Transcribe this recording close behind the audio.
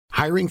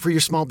Hiring for your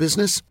small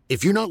business?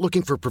 If you're not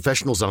looking for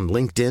professionals on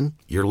LinkedIn,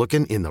 you're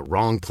looking in the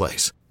wrong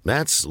place.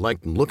 That's like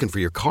looking for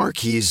your car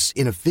keys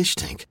in a fish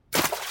tank.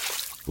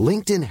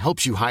 LinkedIn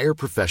helps you hire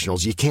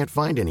professionals you can't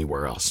find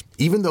anywhere else,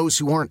 even those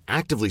who aren't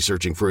actively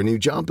searching for a new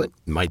job but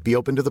might be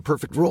open to the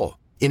perfect role.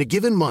 In a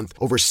given month,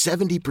 over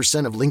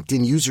 70% of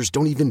LinkedIn users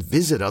don't even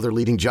visit other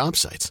leading job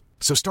sites.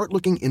 So start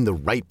looking in the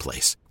right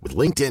place. With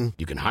LinkedIn,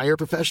 you can hire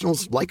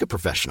professionals like a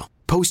professional.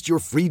 Post your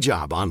free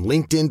job on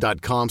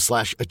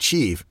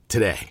linkedin.com/achieve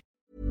today.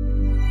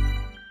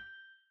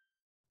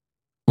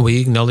 We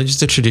acknowledge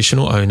the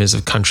traditional owners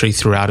of country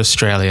throughout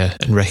Australia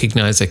and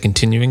recognise their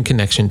continuing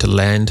connection to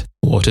land,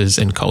 waters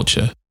and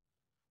culture.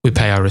 We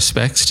pay our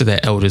respects to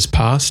their elders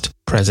past,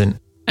 present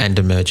and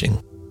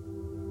emerging.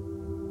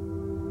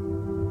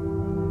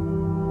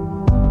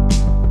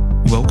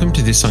 Welcome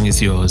to This Song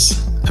Is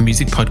Yours, a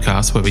music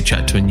podcast where we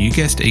chat to a new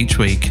guest each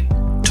week,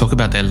 talk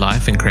about their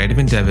life and creative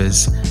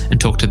endeavours,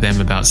 and talk to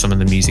them about some of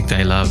the music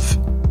they love.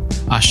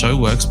 Our show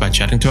works by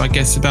chatting to our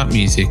guests about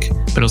music,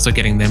 but also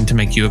getting them to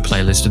make you a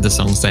playlist of the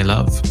songs they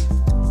love.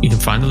 You can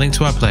find the link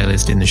to our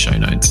playlist in the show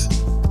notes.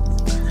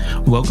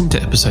 Welcome to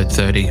episode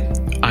 30.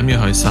 I'm your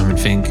host, Simon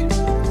Fink.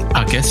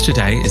 Our guest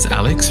today is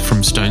Alex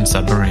from Stone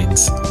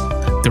Submarines.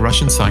 The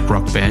Russian psych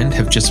rock band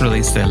have just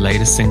released their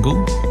latest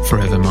single,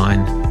 Forever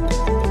Mine.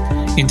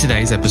 In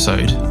today's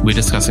episode, we're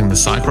discussing the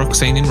psych rock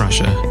scene in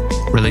Russia,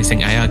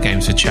 releasing AR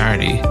games for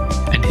charity,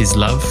 and his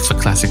love for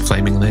classic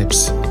Flaming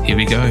Lips. Here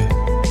we go.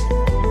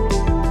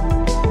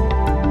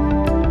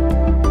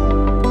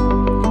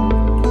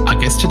 Our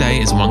guest today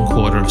is one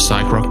quarter of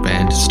psych rock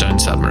band Stone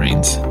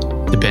Submarines.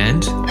 The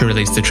band, who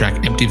released the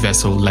track Empty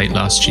Vessel late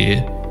last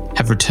year,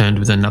 have returned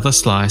with another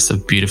slice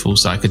of beautiful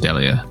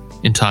psychedelia,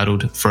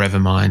 entitled Forever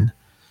Mine.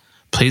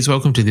 Please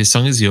welcome to This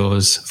Song Is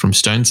Yours from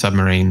Stone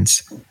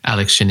Submarines,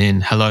 Alex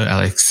Shanin. Hello,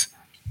 Alex.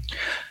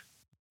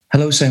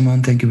 Hello,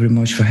 Simon. Thank you very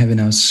much for having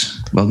us.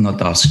 Well, not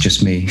us,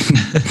 just me.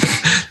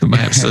 My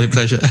absolute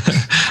pleasure.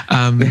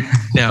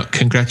 Now,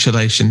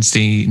 congratulations.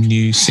 The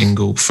new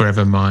single,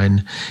 Forever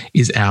Mine,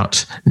 is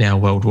out now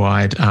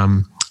worldwide.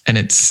 And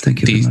it's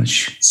the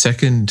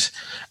second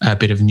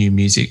bit of new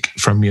music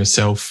from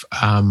yourself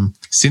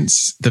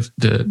since the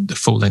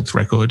full-length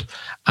record.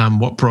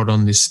 What brought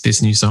on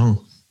this new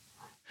song?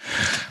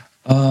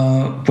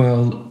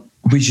 Well,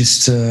 we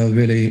just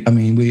we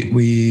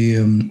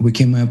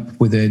came up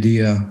with the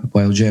idea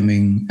while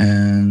jamming,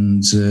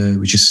 and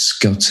we just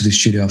got to the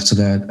studio after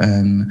that.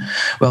 And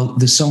well,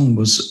 the song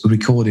was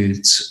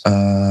recorded.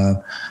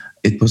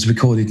 It was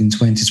recorded in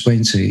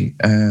 2020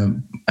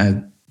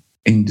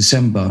 in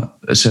December.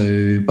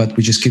 But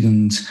we just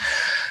couldn't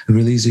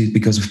release it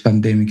because of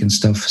pandemic and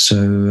stuff. So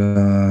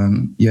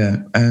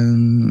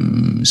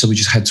so we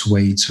just had to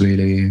wait,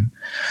 really.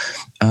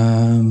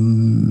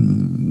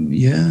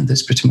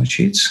 That's pretty much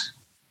it.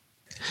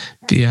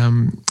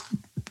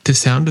 The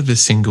sound of the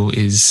single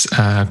is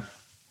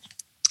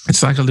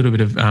it's like a little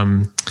bit of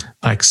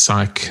like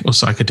psych or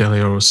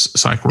psychedelia or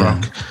psych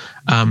rock.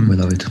 We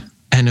love it.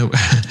 And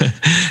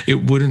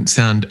it wouldn't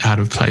sound out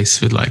of place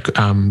with like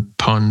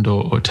Pond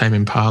or Tame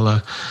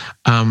Impala.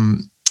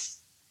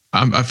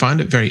 I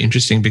find it very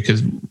interesting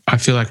because I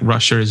feel like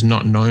Russia is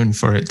not known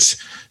for its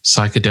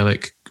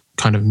psychedelic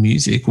kind of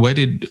music. Where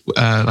did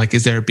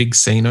is there a big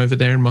scene over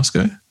there in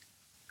Moscow?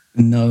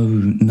 No,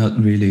 not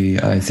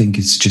really. I think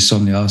it's just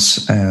only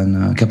us and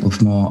a couple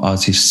of more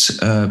artists.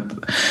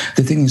 The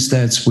thing is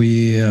that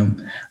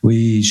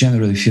we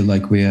generally feel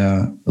like we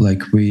are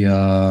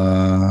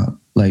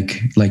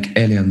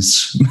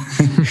aliens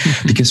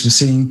because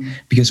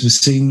we're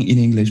singing in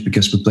English,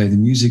 because we play the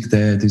music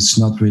that is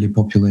not really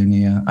popular in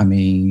here. I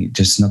mean,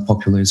 just not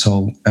popular at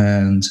all.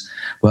 And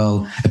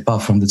well,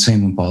 apart from the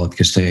Tame Impala,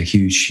 because they are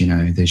huge,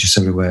 they're just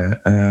everywhere.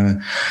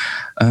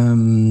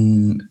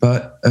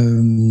 But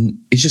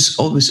it's just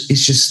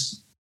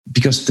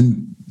because we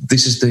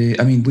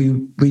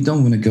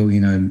don't want to go,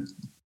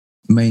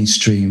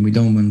 mainstream. We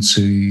don't want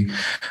to,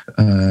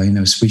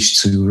 switch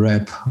to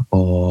rap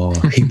or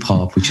hip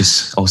hop, which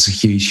is also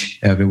huge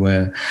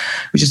everywhere.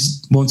 We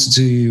just want to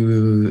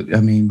do.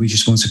 We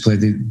just want to play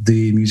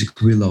the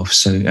music we love.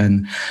 So,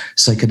 and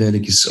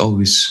psychedelic is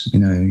always,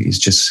 is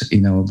just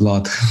in our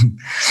blood.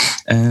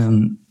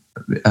 And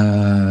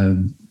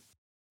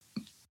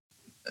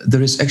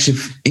there is actually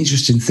an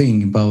interesting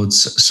thing about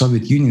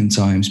Soviet Union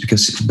times,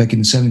 because back in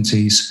the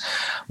 70s,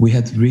 we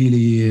had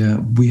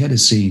a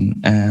scene,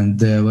 and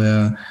there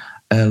were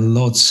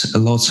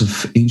lots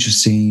of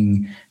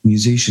interesting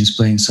musicians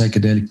playing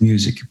psychedelic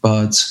music.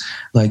 But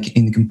like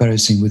in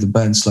comparison with the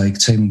bands like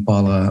Tame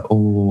Impala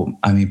or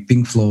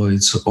Pink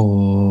Floyd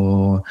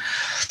or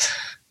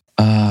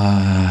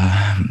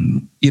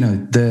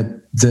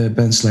the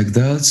bands like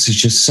that, it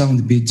just sound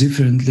a bit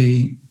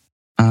differently.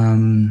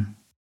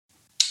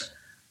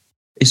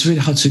 It's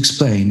really hard to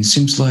explain. It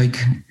seems like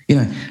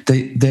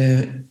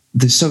they're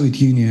the Soviet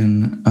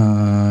Union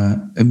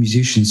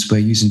musicians were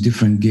using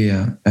different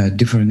gear,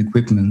 different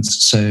equipment,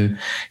 so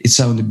it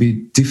sounded a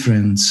bit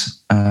different.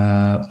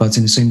 But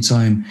in the same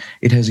time,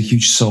 it has a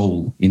huge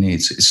soul in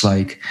it. It's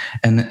like,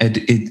 and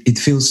it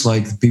feels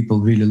like the people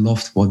really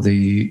loved what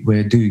they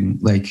were doing.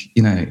 Like,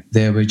 you know,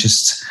 they were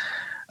just.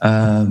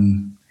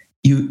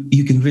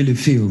 You can really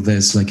feel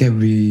there's like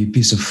every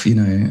piece of, you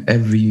know,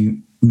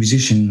 every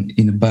musician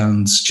in the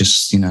band's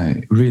just, you know,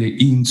 really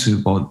into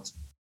what.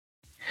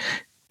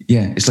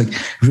 Yeah, it's like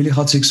really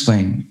hard to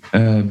explain,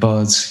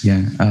 but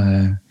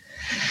yeah.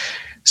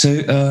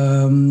 So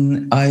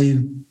I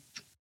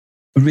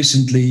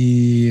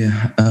recently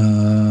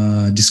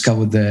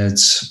discovered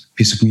that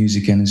piece of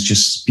music, and it's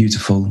just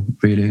beautiful,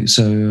 really.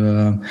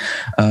 So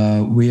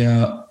we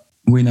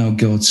now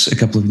got a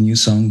couple of new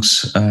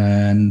songs,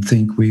 and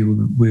think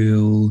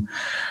we'll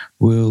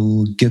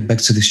get back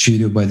to the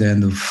studio by the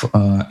end of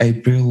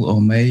April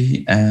or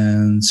May,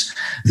 and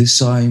this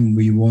time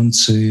we want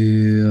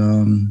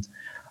to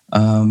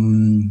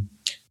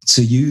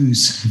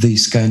use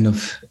these kind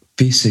of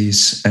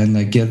pieces and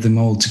like get them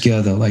all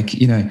together, like,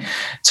 you know,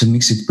 to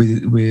mix it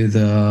with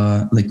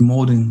like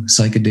modern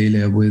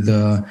psychedelia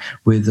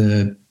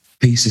with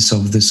pieces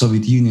of the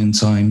Soviet Union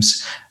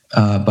times,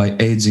 by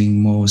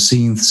adding more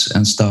synths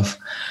and stuff.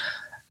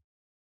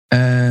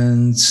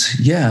 And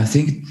yeah, I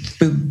think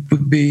it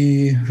would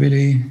be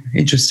really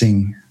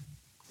interesting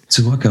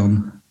to work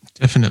on.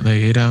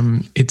 Definitely.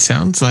 It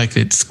sounds like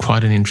it's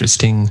quite an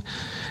interesting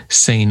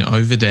scene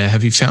over there.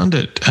 Have you found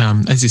it,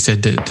 as you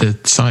said, the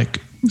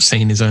psych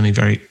scene is only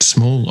very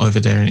small over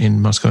there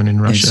in Moscow and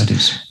in Russia. Yes, it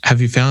is.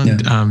 Have you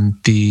found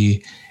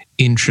the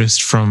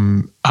interest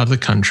from other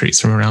countries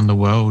from around the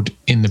world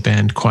in the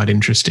band quite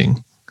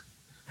interesting?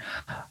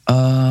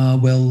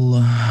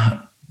 Well,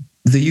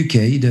 the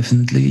UK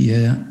definitely,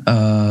 yeah.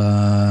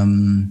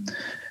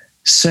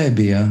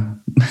 Serbia,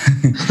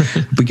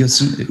 we got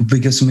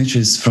some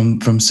interest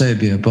from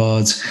Serbia,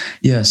 but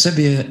yeah,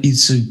 Serbia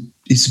is a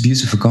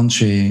beautiful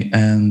country,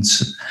 and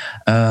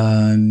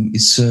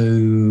it's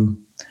so.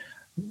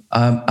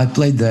 I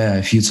played there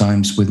a few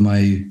times with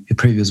my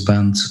previous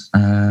band,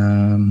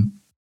 and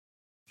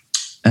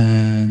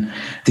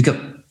they got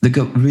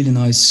really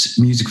nice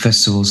music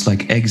festivals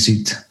like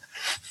Exit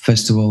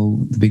Festival,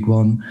 the big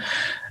one.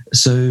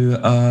 So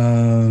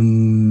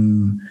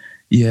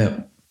yeah,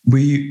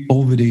 we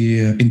already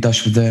in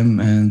touch with them,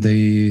 and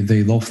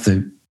they love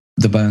the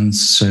band.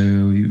 So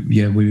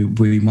yeah,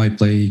 we might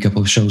play a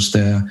couple of shows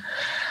there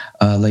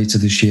later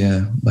this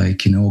year,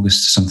 like in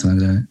August or something like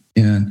that.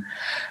 Yeah,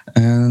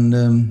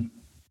 and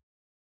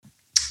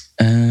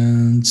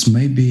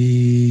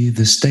maybe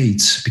the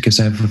States, because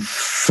I have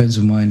friends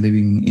of mine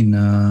living in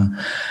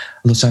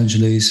Los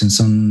Angeles and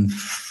some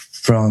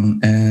from,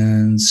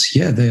 and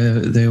yeah,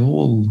 they're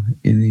all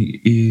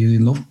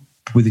in love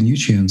with the new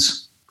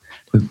tunes,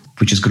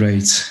 which is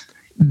great.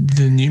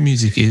 The new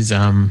music is,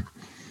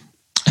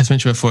 as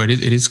mentioned before,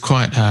 it is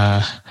quite,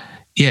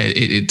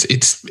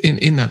 it's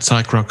in that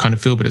psych rock kind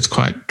of feel, but it's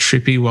quite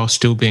trippy while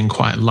still being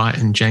quite light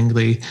and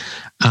jangly.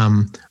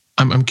 I'm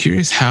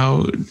curious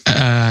how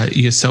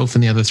yourself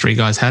and the other three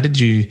guys, how did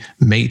you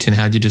meet and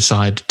how did you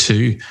decide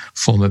to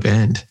form a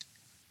band?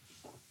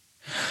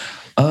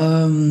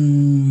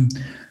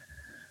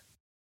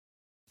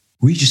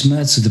 We just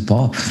met at the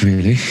pub,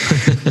 really,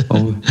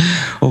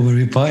 over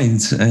a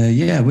pint.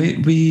 Yeah,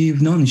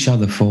 we've known each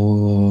other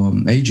for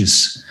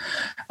ages.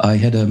 I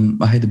had a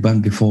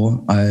band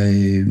before.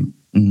 The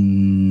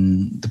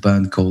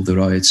band called The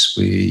Riots.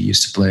 We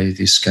used to play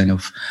this kind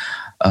of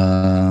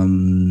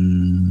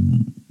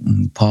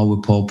power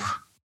pop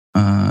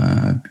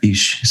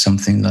ish,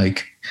 something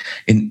like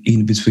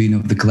in between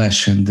of the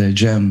Clash and the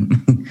Jam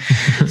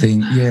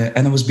thing. Yeah,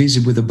 and I was busy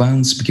with the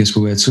bands because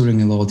we were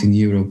touring a lot in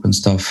Europe and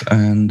stuff,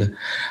 and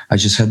I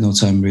just had no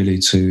time really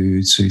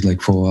to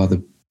like for other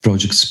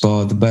projects.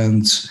 But the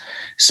band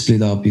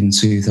split up in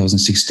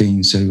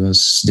 2016, so I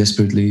was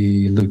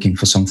desperately looking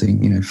for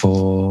something, you know,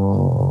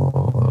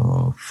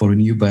 for a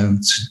new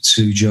band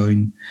to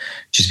join,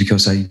 just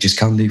because I just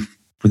can't live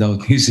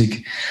without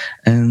music.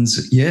 And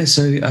yeah,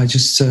 so I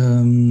just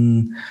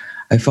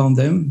I found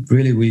them.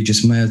 Really, we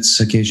just met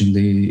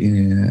occasionally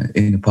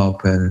in a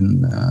pub,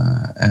 and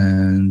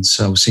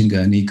our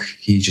singer Nick,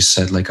 he just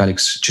said like,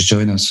 Alex, just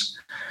join us.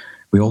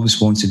 We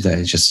always wanted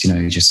that. Just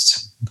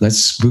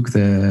let's book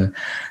a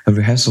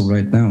rehearsal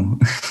right now.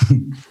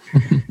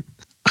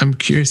 I'm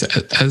curious,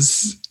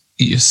 as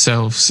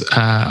yourselves,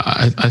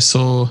 I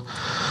saw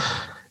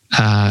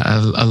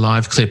a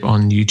live clip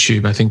on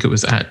YouTube. I think it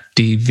was at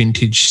the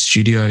Vintage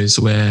Studios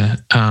where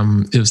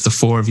it was the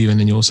four of you, and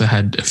then you also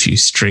had a few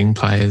string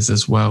players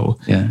as well.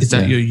 Yeah, is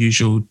that your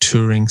usual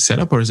touring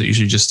setup, or is it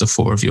usually just the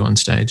four of you on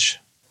stage?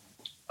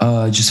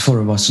 Just four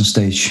of us on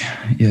stage,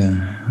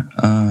 yeah.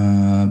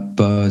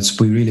 But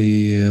we're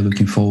really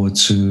looking forward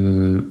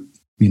to,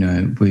 you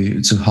know,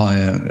 to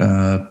hire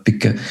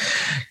pick a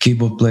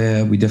keyboard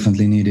player. We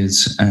definitely need it,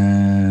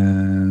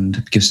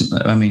 and because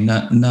I mean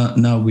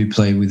now we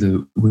play with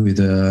the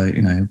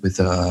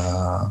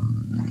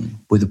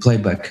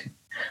playback,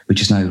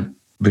 which is now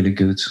really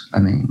good. I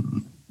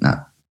mean,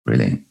 not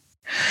really.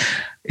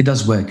 It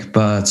does work,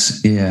 but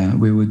yeah,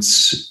 we would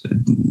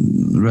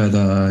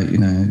rather,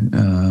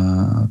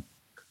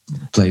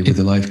 play with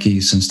the live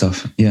keys and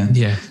stuff. Yeah.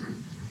 Yeah.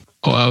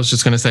 Well, I was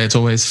just going to say it's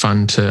always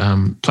fun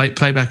to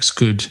playback's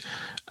good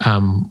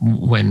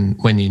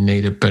when you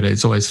need it, but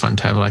it's always fun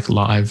to have like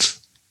live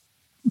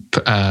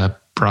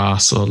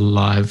brass or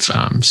live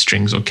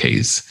strings or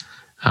keys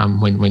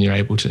when you're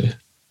able to.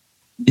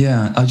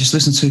 Yeah, I just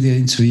listened to the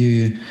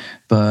interview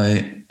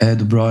by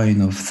Ed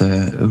O'Brien of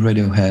the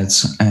Radiohead,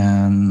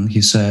 and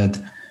he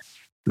said,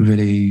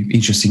 really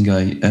interesting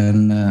guy,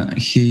 and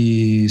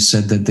he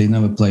said that they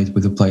never played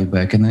with a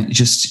playback, and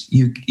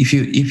if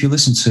you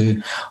listen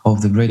to all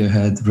of the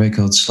Radiohead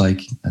records,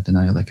 like I don't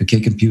know, like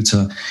OK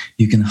Computer,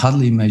 you can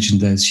hardly imagine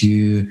that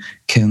you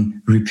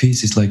can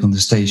repeat it like on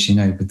the stage,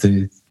 with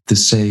the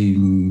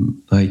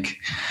same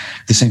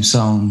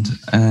sound.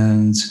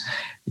 And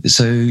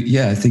so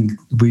yeah, I think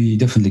we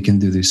definitely can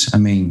do this. I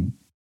mean,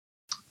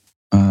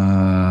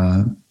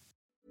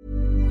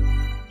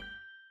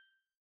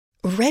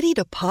 Ready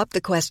to pop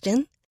the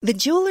question? The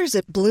jewelers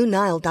at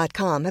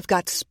BlueNile.com have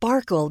got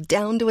sparkle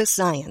down to a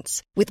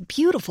science with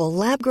beautiful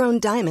lab-grown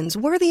diamonds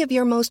worthy of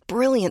your most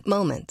brilliant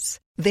moments.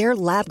 Their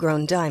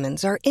lab-grown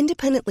diamonds are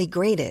independently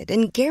graded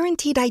and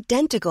guaranteed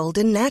identical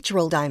to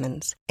natural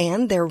diamonds,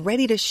 and they're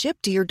ready to ship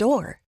to your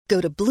door.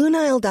 Go to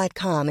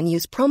BlueNile.com and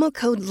use promo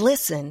code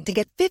LISTEN to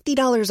get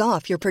 $50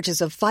 off your purchase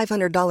of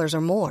 $500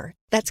 or more.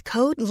 That's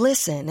code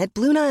LISTEN at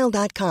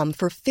BlueNile.com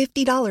for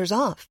 $50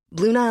 off.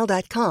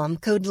 BlueNile.com,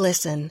 code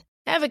LISTEN.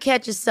 Ever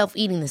catch yourself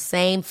eating the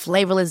same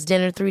flavorless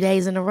dinner 3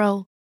 days in a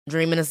row?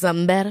 Dreaming of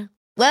something better?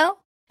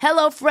 Well,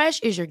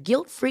 HelloFresh is your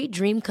guilt-free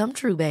dream come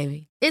true,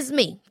 baby. It's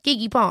me,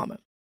 Keke Palmer.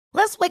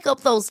 Let's wake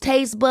up those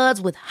taste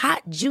buds with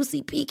hot,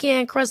 juicy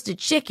pecan-crusted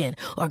chicken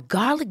or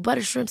garlic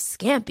butter shrimp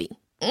scampi.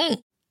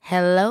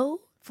 Hello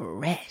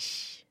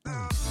Fresh.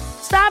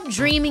 Stop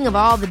dreaming of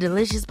all the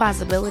delicious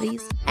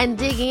possibilities and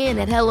dig in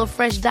at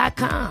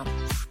HelloFresh.com.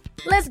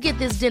 Let's get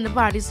this dinner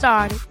party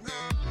started.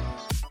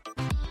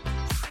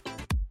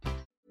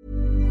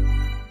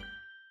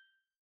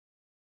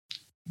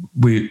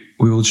 We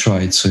will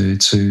try to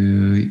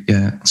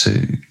get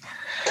to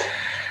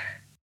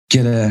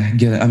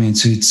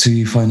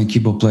find a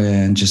keyboard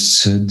player and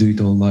just do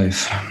it all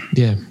live.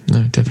 Yeah,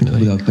 no,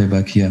 definitely without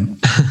playback. Yeah.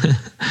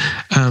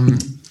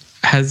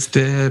 Has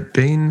there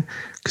been?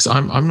 Because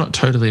I'm not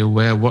totally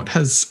aware. What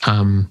has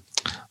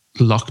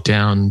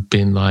lockdown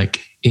been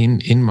like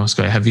in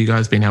Moscow? Have you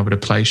guys been able to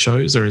play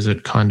shows, or is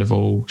it kind of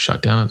all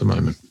shut down at the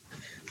moment?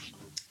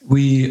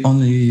 We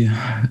only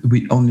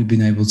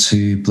been able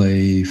to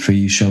play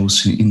 3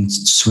 shows in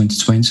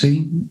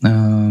 2020.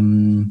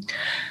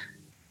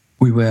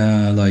 We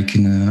were like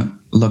in a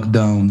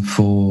lockdown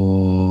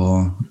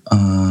for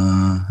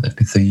let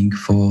me think,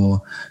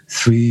 for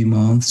 3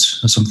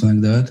 months or something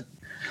like that.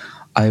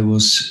 I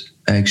was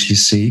actually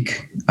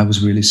sick. I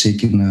was really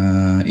sick in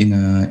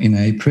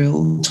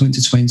April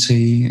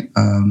 2020.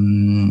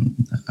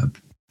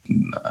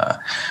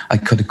 I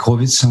caught a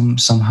COVID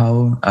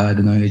somehow. I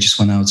don't know. I just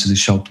went out to the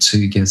shop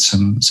to get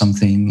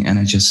something, and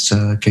I just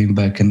came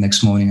back. And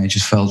next morning, I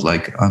just felt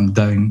like I'm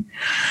dying.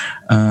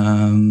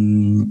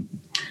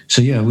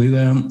 So yeah, we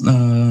were.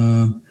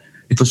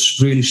 It was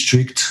really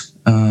strict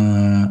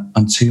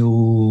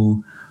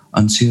until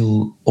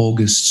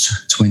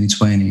August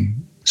 2020.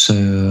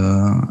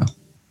 So,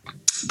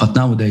 but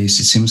nowadays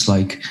it seems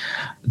like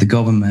the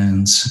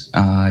government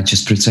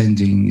just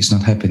pretending it's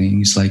not happening.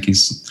 It's like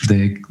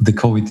the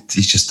COVID,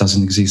 it just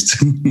doesn't exist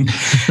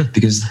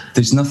because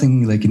there's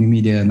nothing like in the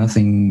media,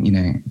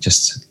 nothing,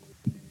 just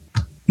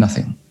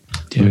nothing.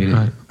 Yeah, really.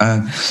 Right.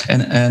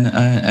 And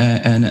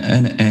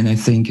I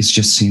think it's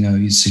just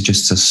it's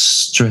just a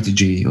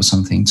strategy or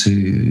something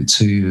to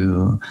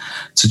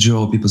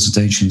draw people's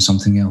attention to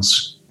something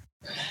else,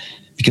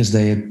 because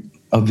they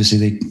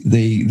obviously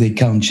they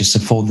can't just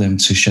afford them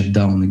to shut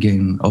down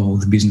again all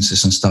the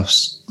businesses and stuff,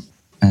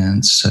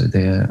 and so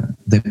they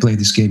play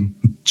this game,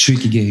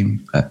 tricky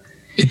game.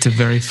 It's a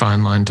very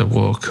fine line to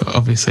walk,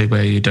 obviously,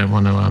 where you don't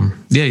want to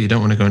you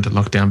don't want to go into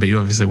lockdown, but you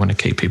obviously want to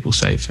keep people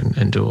safe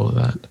and do all of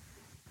that.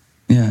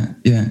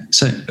 Yeah.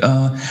 So,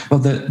 well,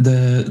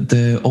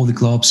 the all the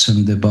clubs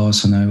and the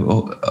bars are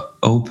now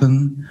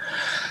open,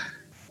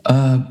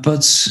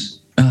 but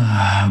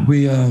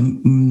we are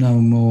now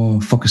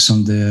more focused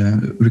on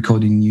the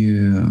recording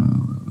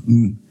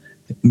new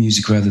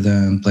music rather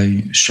than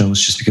play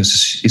shows, just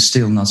because it's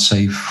still not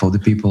safe for the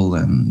people.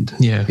 And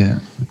yeah,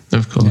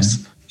 of course.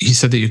 Yeah. You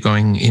said that you're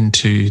going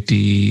into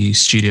the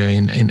studio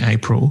in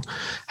April.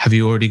 Have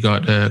you already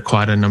got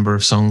quite a number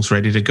of songs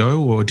ready to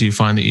go, or do you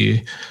find that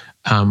you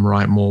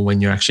write more when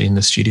you're actually in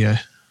the studio?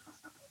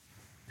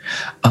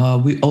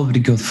 We already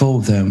got 4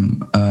 of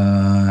them,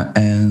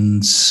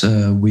 and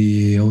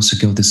we also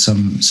got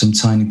some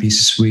tiny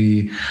pieces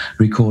we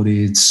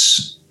recorded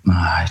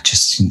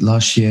just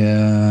last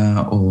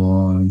year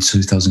or in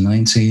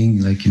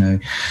 2019, like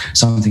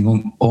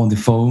something on the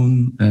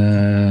phone.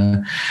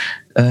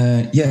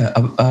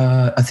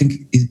 I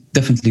think it's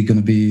definitely going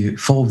to be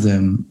 4 of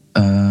them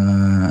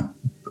but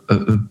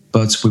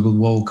we will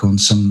work on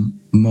some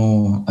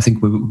more. I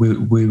think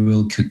we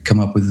will come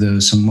up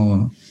with some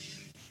more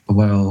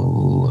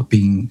while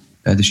being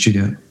at the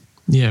studio.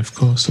 Yeah, of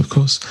course.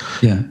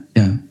 Yeah.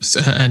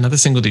 So another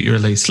single that you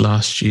released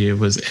last year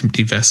was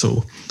Empty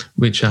Vessel,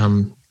 which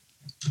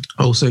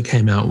also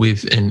came out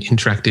with an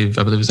interactive,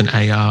 I believe it was an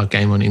AR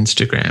game on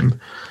Instagram.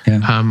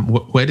 Yeah.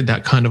 Where did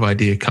that kind of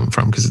idea come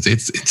from? Because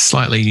it's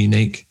slightly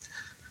unique.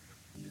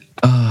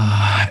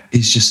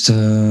 It's just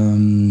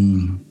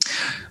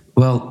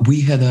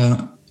we had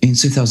in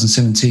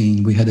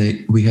 2017 we had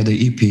a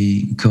EP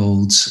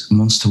called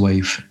Monster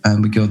Wave,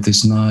 and we got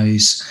this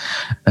nice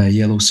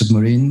yellow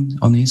submarine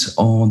on it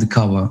on the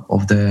cover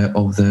of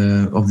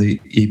the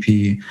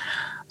EP,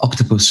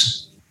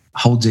 octopus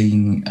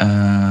holding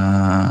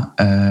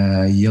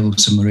a yellow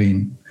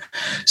submarine.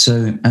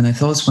 So, and I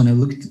thought when I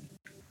looked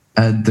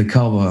at the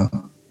cover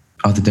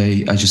of the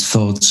day, I just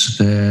thought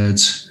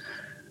that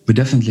we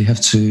definitely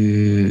have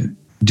to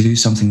do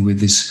something with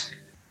these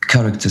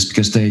characters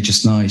because they're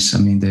just nice. I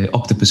mean, the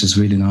octopus is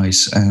really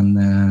nice, and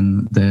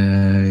then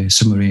the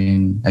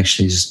submarine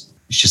actually is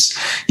just,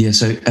 yeah.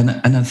 So, and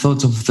I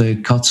thought of the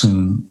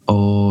cartoon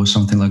or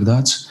something like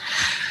that.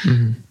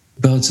 Mm-hmm.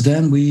 But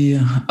then we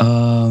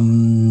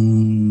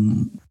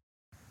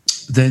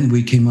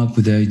came up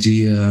with the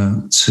idea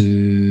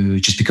to,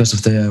 just because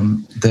of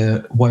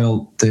the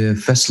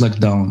first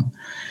lockdown,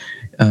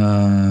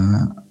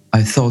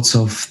 I thought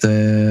of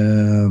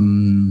the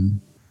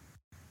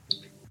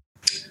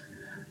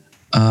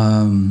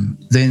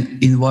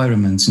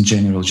environment in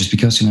general, just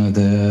because,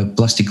 the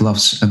plastic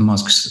gloves and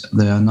masks,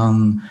 they are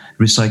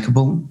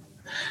non-recyclable.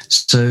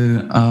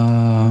 So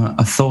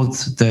I thought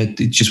that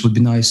it just would be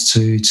nice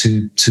to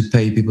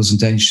pay people's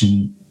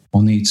attention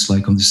on it,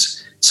 like on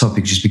this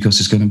topic, just because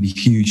it's going to be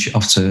huge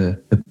after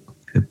a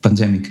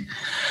pandemic.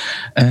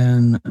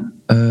 And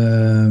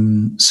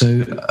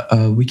so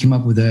we came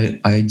up with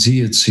the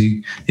idea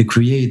to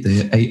create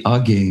the AR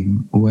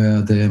game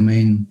where the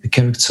main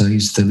character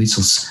is the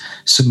little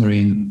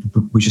submarine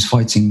which is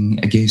fighting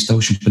against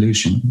ocean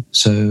pollution.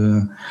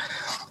 So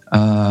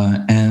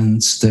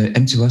and the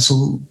Empty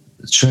Vessel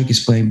track is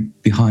playing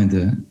behind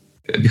it.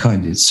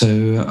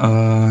 So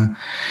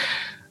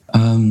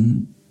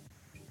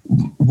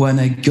when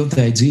I got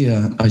the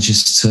idea, I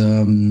just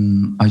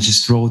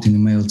wrote in a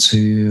mail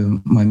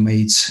to my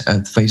mates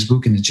at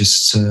Facebook, and it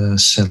just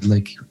said,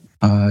 like,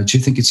 do you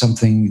think it's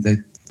something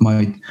that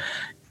might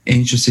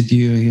interest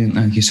you?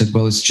 And he said,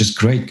 well, it's just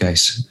great,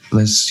 guys.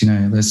 Let's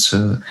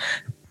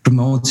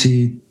promote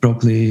it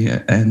properly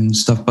and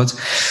stuff. But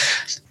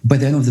by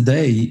the end of the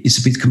day, it's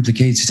a bit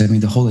complicated. I mean,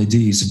 the whole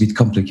idea is a bit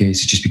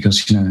complicated just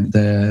because,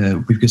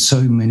 we've got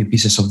so many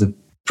pieces of the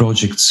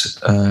projects.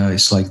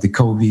 It's like the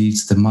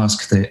COVID, the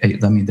mask, the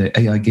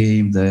AI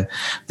game, the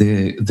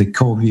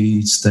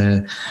COVID,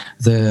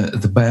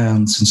 the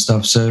bands and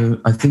stuff. So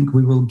I think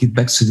we will get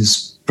back to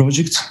this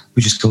project,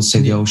 which is called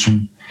Save the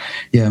Ocean.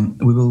 Yeah,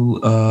 we will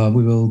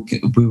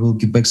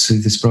get back to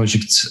this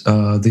project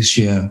this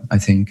year, I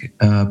think.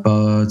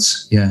 But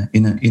yeah,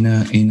 in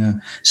a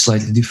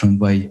slightly different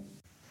way.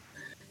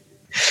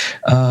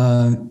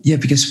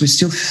 Because we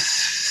still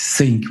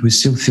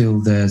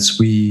feel that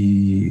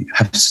we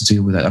have to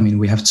deal with that. I mean,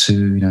 we have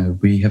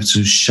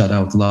to shout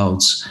out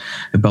loud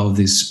about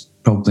this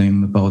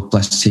problem, about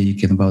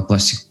plastic and about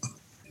plastic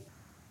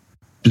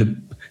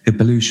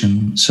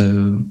pollution.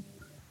 So,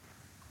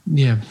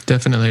 yeah,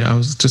 definitely. I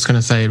was just going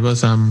to say it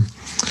was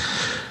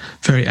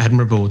very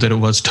admirable that it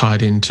was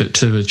tied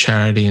into a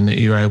charity, and that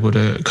you were able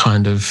to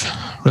kind of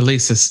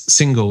release a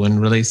single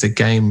and release a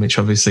game, which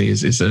obviously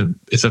is a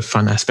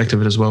fun aspect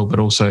of it as well, but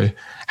also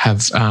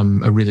have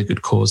a really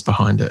good cause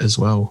behind it as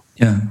well.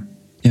 Yeah.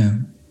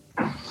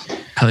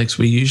 Alex,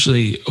 we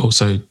usually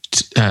also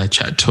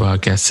chat to our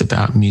guests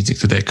about music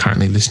that they're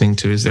currently listening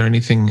to. Is there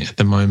anything at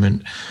the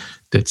moment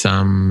that's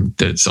on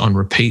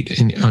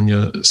repeat on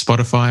your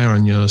Spotify or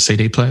on your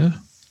CD player?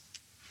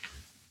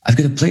 I've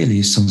got a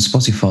playlist on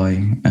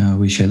Spotify,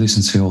 which I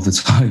listen to all the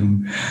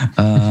time.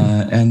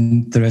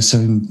 And there are so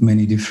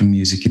many different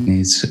music in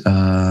it.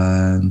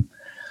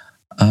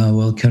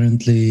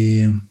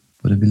 Currently,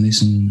 what I've been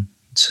listening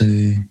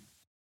to...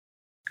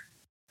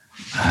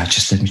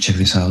 just let me check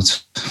this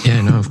out.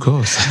 Yeah, no, of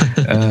course.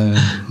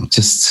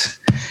 Just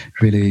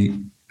really...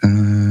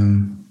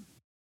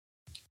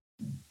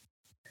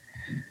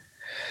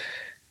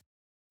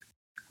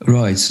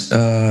 Right.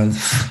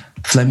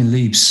 Flaming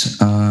Lips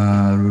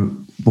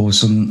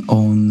was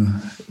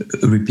on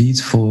repeat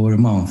for a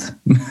month.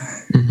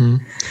 Mm-hmm.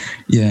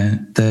 Yeah,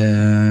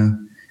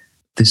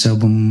 this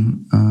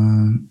album...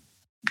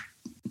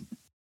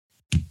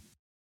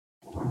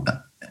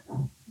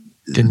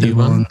 the new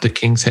one, The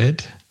King's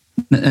Head?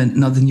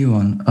 Not the new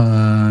one.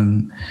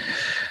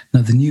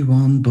 Not the new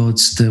one, but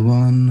the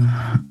one...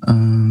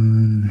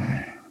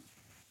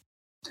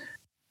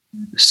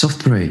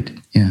 Soft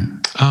Parade, yeah.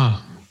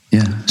 Oh.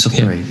 Yeah, Soft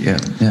Parade, yeah,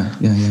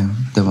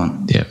 the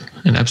one. Yeah,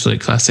 an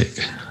absolute classic.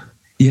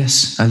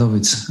 Yes, I love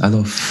it. I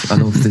love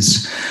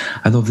this.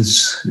 I love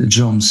this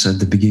drums at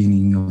the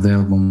beginning of the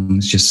album.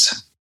 It's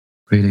just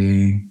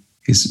really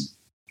is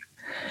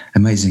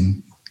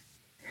amazing.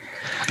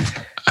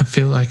 I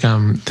feel like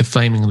the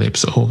Flaming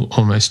Lips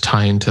almost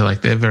tie into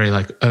like they're very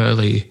like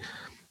early,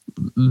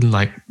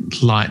 like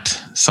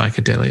light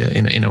psychedelia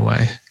in a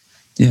way.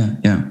 Yeah,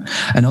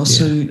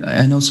 also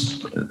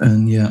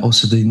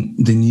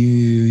the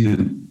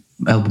new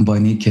album by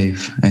Nick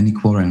Cave and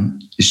Nick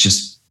Warren is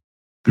just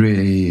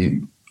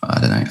really, I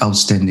don't know,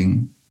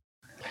 outstanding.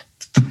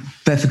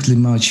 Perfectly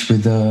matched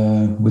with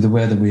the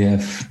weather we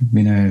have,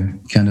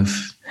 kind of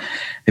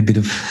a bit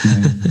of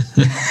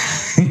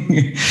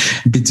a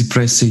bit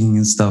depressing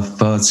and stuff,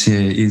 but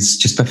it's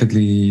just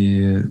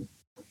perfectly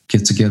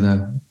get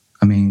together.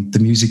 I mean, the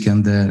music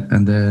and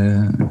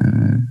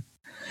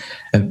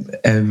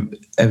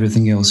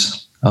everything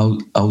else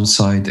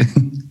outside.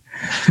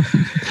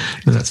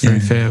 That's very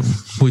fair.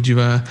 Would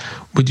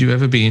you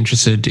ever be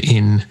interested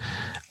in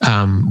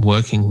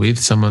working with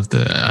some of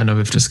the? I know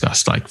we've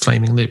discussed like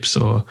Flaming Lips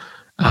or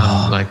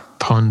like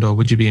Pond, or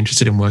would you be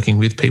interested in working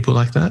with people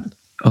like that?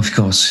 Of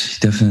course,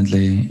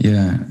 definitely.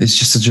 Yeah, it's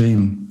just a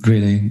dream,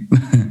 really.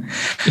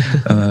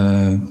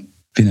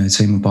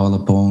 Tame Impala,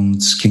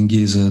 Pond, King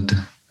Gizzard,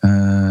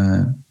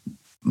 and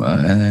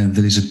then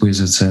the Lizard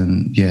Wizards,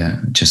 and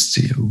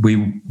we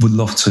would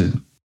love to,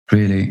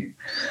 really.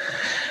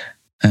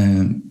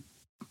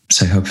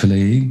 So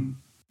hopefully,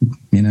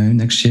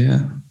 next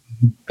year,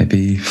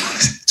 maybe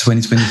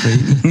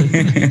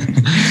 2023.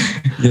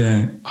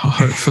 Yeah.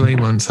 Hopefully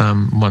once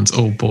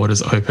all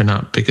borders open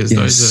up, because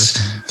those are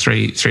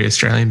three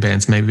Australian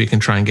bands. Maybe we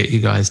can try and get you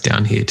guys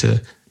down here to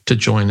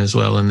join as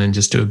well, and then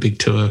just do a big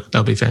tour.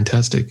 That'll be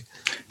fantastic.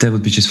 That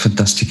would be just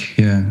fantastic.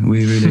 Yeah,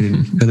 we really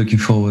are looking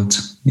forward.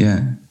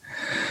 Yeah.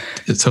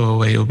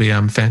 So it'll be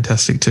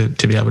fantastic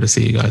to be able to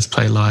see you guys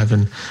play live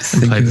and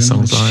play the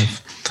songs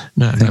live.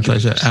 No, my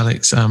pleasure.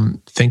 Alex,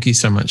 thank you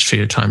so much for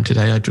your time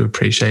today. I do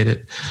appreciate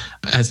it.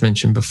 As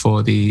mentioned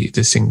before, the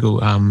single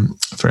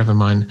Forever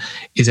Mine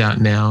is out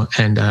now,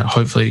 and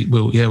hopefully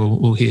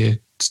we'll hear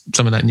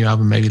some of that new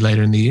album maybe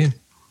later in the year.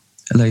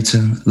 Later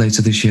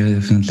this year,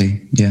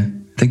 definitely. Yeah.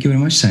 Thank you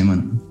very much,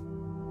 Simon.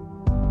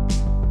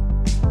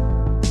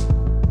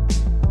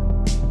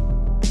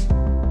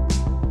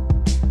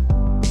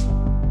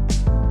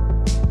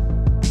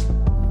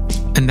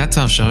 And that's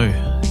our show.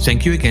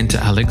 Thank you again to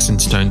Alex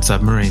and Stone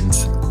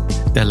Submarines.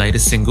 Their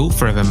latest single,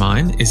 Forever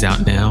Mine, is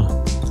out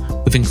now.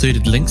 We've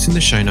included links in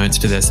the show notes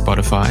to their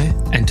Spotify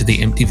and to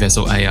the Empty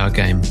Vessel AR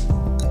game.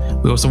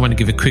 We also want to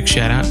give a quick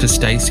shout out to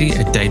Stacey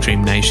at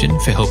Daydream Nation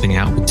for helping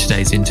out with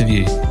today's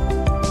interview.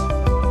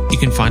 You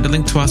can find a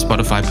link to our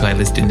Spotify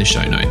playlist in the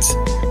show notes,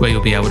 where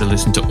you'll be able to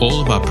listen to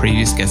all of our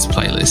previous guest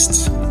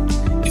playlists.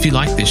 If you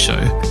like this show,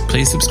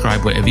 please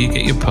subscribe wherever you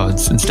get your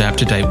pods and stay up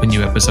to date when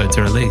new episodes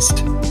are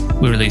released.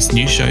 We release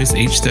new shows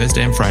each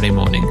Thursday and Friday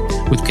morning,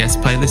 with guest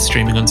playlists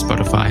streaming on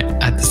Spotify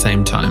at the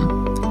same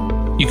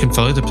time. You can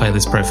follow the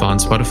playlist profile on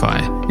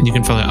Spotify, and you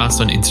can follow us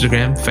on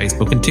Instagram,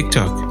 Facebook, and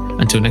TikTok.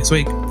 Until next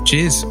week,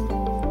 cheers.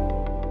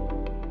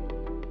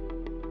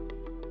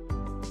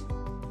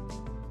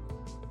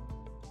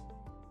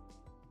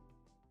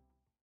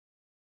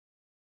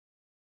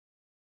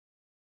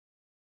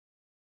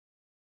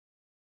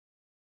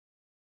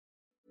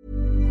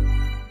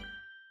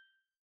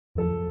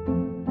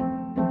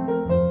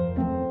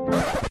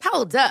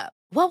 Hold up.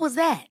 What was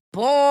that?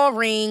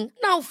 Boring.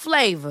 No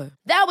flavor.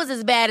 That was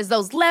as bad as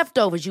those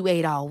leftovers you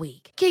ate all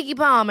week. Keke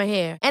Palmer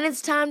here, and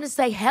it's time to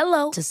say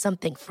hello to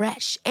something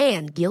fresh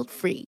and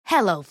guilt-free.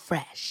 Hello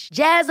Fresh.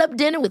 Jazz up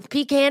dinner with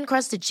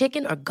pecan-crusted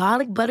chicken or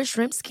garlic butter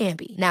shrimp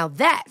scampi. Now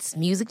that's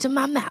music to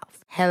my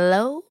mouth.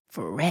 Hello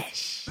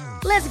Fresh.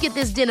 Let's get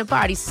this dinner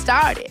party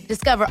started.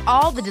 Discover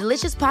all the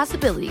delicious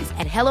possibilities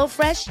at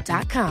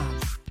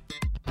HelloFresh.com.